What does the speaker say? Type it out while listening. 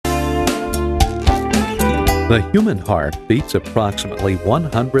The human heart beats approximately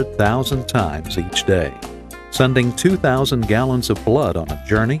 100,000 times each day, sending 2,000 gallons of blood on a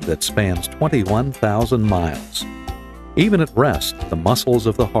journey that spans 21,000 miles. Even at rest, the muscles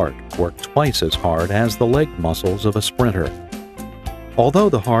of the heart work twice as hard as the leg muscles of a sprinter. Although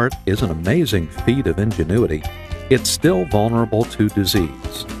the heart is an amazing feat of ingenuity, it's still vulnerable to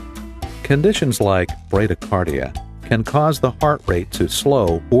disease. Conditions like bradycardia can cause the heart rate to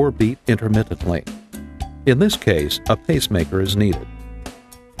slow or beat intermittently. In this case, a pacemaker is needed.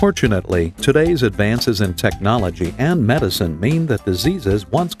 Fortunately, today's advances in technology and medicine mean that diseases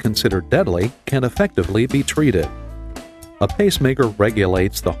once considered deadly can effectively be treated. A pacemaker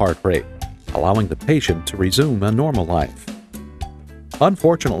regulates the heart rate, allowing the patient to resume a normal life.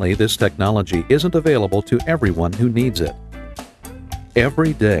 Unfortunately, this technology isn't available to everyone who needs it.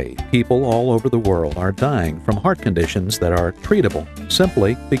 Every day, people all over the world are dying from heart conditions that are treatable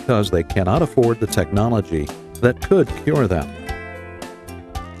simply because they cannot afford the technology that could cure them.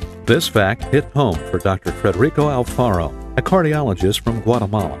 This fact hit home for Dr. Federico Alfaro, a cardiologist from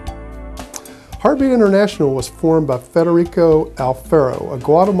Guatemala. Heartbeat International was formed by Federico Alfaro, a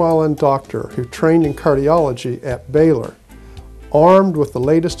Guatemalan doctor who trained in cardiology at Baylor. Armed with the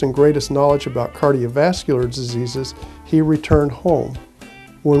latest and greatest knowledge about cardiovascular diseases, he returned home.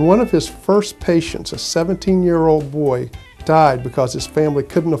 When one of his first patients, a 17-year-old boy, died because his family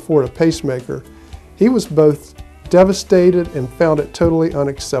couldn't afford a pacemaker, he was both devastated and found it totally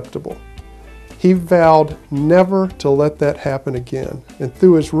unacceptable. He vowed never to let that happen again, and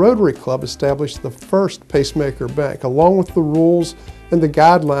through his Rotary Club established the first pacemaker bank, along with the rules and the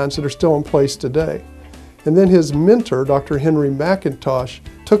guidelines that are still in place today. And then his mentor, Dr. Henry McIntosh,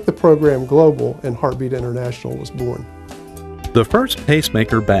 took the program global, and Heartbeat International was born. The first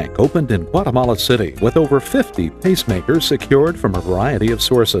pacemaker bank opened in Guatemala City with over 50 pacemakers secured from a variety of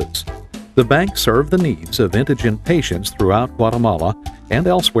sources. The bank served the needs of indigent patients throughout Guatemala and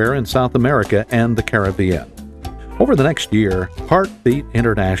elsewhere in South America and the Caribbean. Over the next year, Heartbeat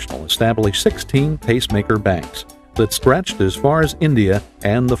International established 16 pacemaker banks that stretched as far as India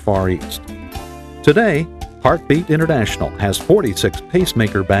and the Far East. Today, Heartbeat International has 46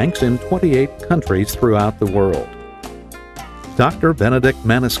 pacemaker banks in 28 countries throughout the world. Dr. Benedict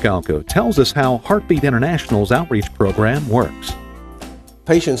Maniscalco tells us how Heartbeat International's outreach program works.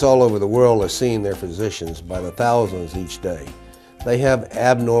 Patients all over the world are seeing their physicians by the thousands each day. They have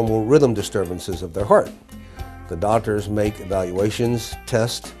abnormal rhythm disturbances of their heart. The doctors make evaluations,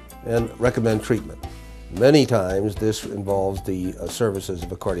 test, and recommend treatment. Many times this involves the services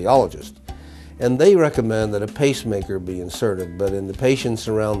of a cardiologist. And they recommend that a pacemaker be inserted, but in the patients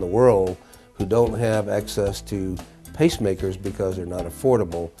around the world who don't have access to pacemakers because they're not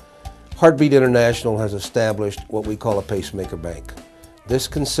affordable, Heartbeat International has established what we call a pacemaker bank. This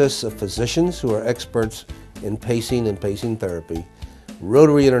consists of physicians who are experts in pacing and pacing therapy,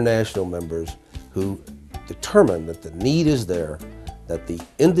 Rotary International members who determine that the need is there, that the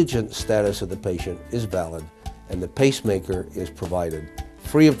indigent status of the patient is valid, and the pacemaker is provided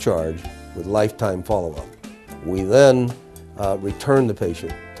free of charge with lifetime follow-up. We then return the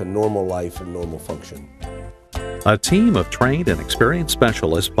patient to normal life and normal function. A team of trained and experienced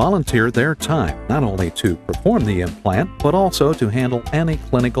specialists volunteer their time not only to perform the implant, but also to handle any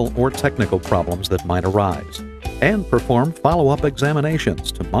clinical or technical problems that might arise, and perform follow-up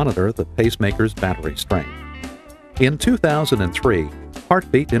examinations to monitor the pacemaker's battery strength. In 2003,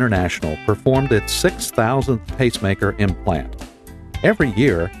 Heartbeat International performed its 6,000th pacemaker implant. Every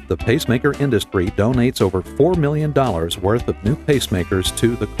year, the pacemaker industry donates over $4 million worth of new pacemakers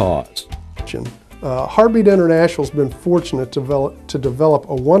to the cause. Heartbeat International has been fortunate to develop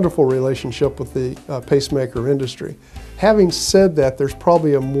a wonderful relationship with the pacemaker industry. Having said that, there's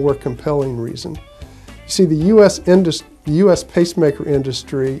probably a more compelling reason. You see, the U.S. pacemaker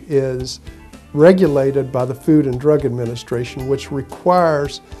industry is regulated by the Food and Drug Administration, which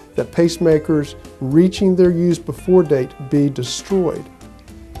requires that pacemakers reaching their use before date be destroyed.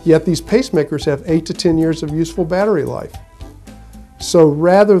 Yet these pacemakers have 8 to 10 years of useful battery life. So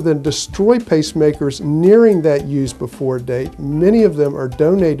rather than destroy pacemakers nearing that use before date, many of them are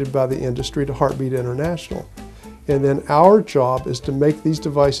donated by the industry to Heartbeat International. And then our job is to make these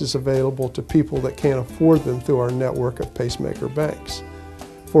devices available to people that can't afford them through our network of pacemaker banks.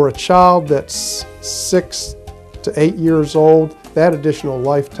 For a child that's 6 to 8 years old, that additional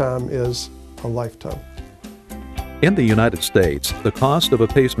lifetime is a lifetime. In the United States, the cost of a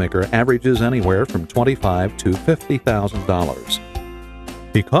pacemaker averages anywhere from $25,000 to $50,000.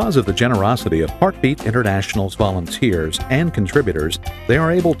 Because of the generosity of Heartbeat International's volunteers and contributors, they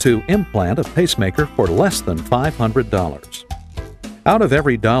are able to implant a pacemaker for less than $500. Out of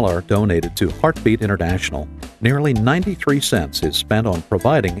every dollar donated to Heartbeat International, nearly 93 cents is spent on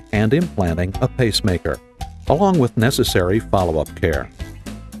providing and implanting a pacemaker, along with necessary follow-up care.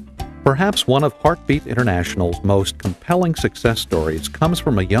 Perhaps one of Heartbeat International's most compelling success stories comes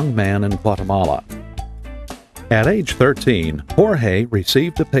from a young man in Guatemala. At age 13, Jorge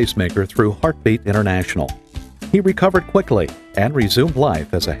received a pacemaker through Heartbeat International. He recovered quickly and resumed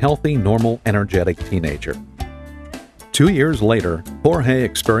life as a healthy, normal, energetic teenager. 2 years later, Jorge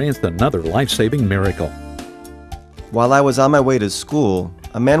experienced another life-saving miracle. While I was on my way to school,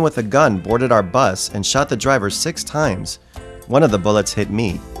 a man with a gun boarded our bus and shot the driver 6 times. One of the bullets hit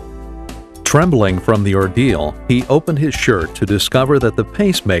me. Trembling from the ordeal, he opened his shirt to discover that the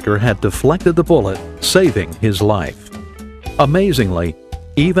pacemaker had deflected the bullet, saving his life. Amazingly,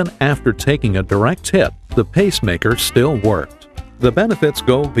 even after taking a direct hit, the pacemaker still worked. The benefits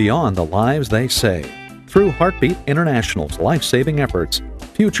go beyond the lives they save. Through Heartbeat International's life-saving efforts,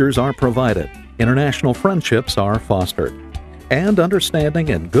 futures are provided, international friendships are fostered, and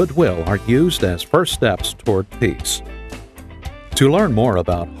understanding and goodwill are used as first steps toward peace. To learn more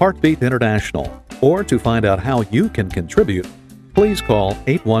about Heartbeat International, or to find out how you can contribute, please call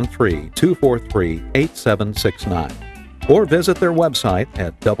 813-243-8769 or visit their website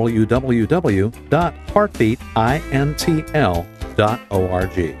at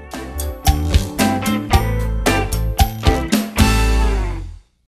www.heartbeatintl.org.